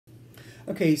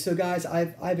Okay, so guys,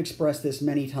 I've expressed this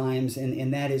many times,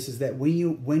 and that is that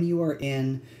when you are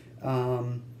in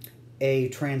a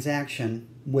transaction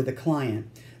with a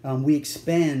client, we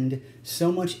expend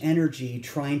so much energy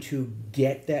trying to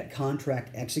get that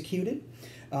contract executed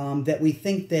that we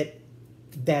think that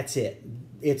that's it.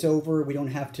 It's over. We don't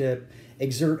have to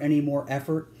exert any more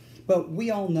effort. But we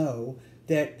all know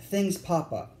that things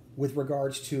pop up with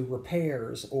regards to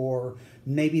repairs, or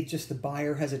maybe just the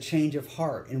buyer has a change of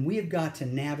heart, and we have got to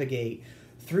navigate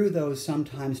through those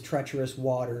sometimes treacherous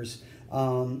waters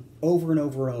over and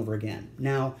over and over again.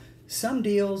 Now, some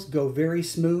deals go very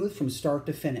smooth from start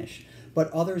to finish,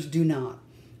 but others do not.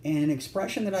 And an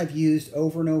expression that I've used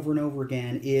over and over and over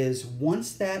again is,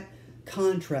 once that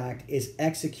contract is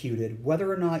executed,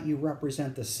 whether or not you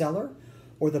represent the seller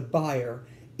or the buyer,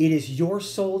 it is your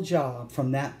sole job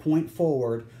from that point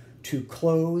forward to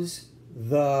close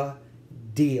the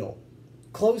deal.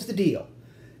 Close the deal.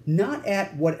 Not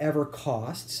at whatever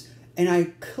costs. And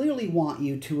I clearly want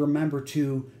you to remember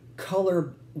to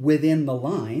color within the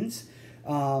lines,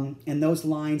 and those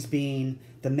lines being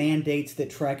the mandates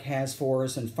that Trek has for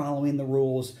us and following the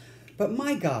rules. But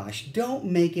my gosh, don't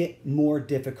make it more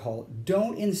difficult.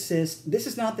 Don't insist. This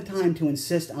is not the time to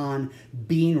insist on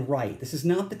being right. This is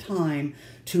not the time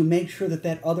to make sure that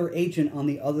that other agent on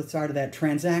the other side of that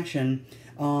transaction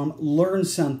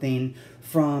learns something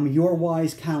from your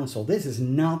wise counsel. This is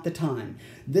not the time.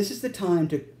 This is the time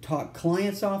to talk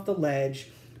clients off the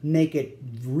ledge, make it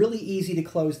really easy to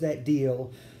close that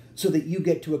deal so that you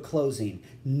get to a closing.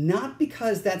 Not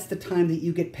because that's the time that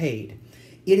you get paid.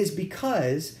 It is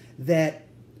because that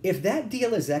if that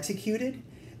deal is executed,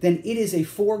 then it is a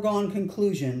foregone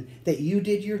conclusion that you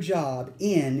did your job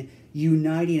in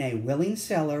uniting a willing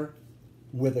seller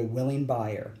with a willing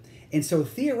buyer. And so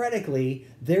theoretically,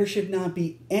 there should not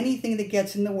be anything that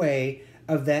gets in the way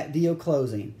of that deal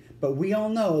closing. But we all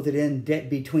know that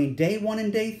between day 1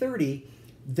 and day 30,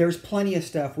 there's plenty of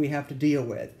stuff we have to deal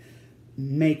with.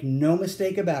 Make no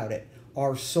mistake about it.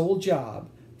 Our sole job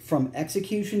from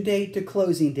execution date to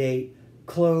closing date,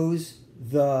 close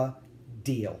the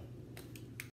deal.